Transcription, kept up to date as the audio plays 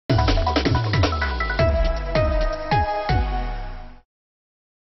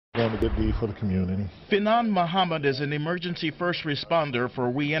good deed for the community. Finan Muhammad is an emergency first responder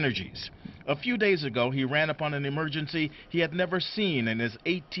for We Energies. A few days ago, he ran upon an emergency he had never seen in his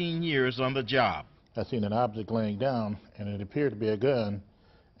 18 years on the job. I seen an object laying down, and it appeared to be a gun.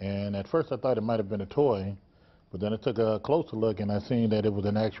 And at first I thought it might have been a toy, but then I took a closer look and I seen that it was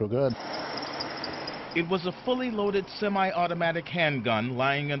an actual gun. It was a fully loaded semi-automatic handgun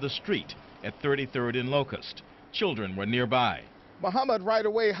lying in the street at 33rd and Locust. Children were nearby. Muhammad right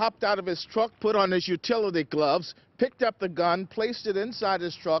away hopped out of his truck, put on his utility gloves, picked up the gun, placed it inside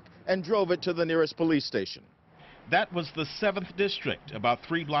his truck, and drove it to the nearest police station. That was the 7th District, about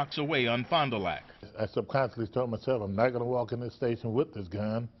 3 blocks away on Fond du Lac. I subconsciously told myself I'm not going to walk in this station with this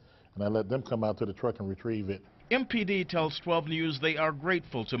gun, and I let them come out to the truck and retrieve it. MPD tells 12 News they are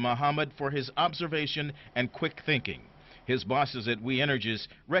grateful to Muhammad for his observation and quick thinking. His bosses at We Energies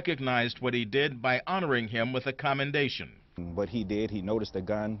recognized what he did by honoring him with a commendation. What he did, he noticed a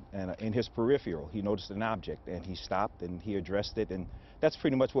gun, and in his peripheral, he noticed an object, and he stopped and he addressed it, and that's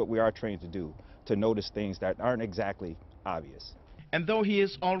pretty much what we are trained to do, to notice things that aren't exactly obvious. And though he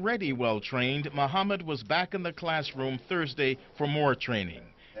is already well trained, Muhammad was back in the classroom Thursday for more training.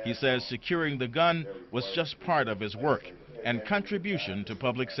 He says securing the gun was just part of his work and contribution to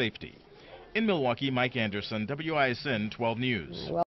public safety. In Milwaukee, Mike Anderson, WISN 12 News.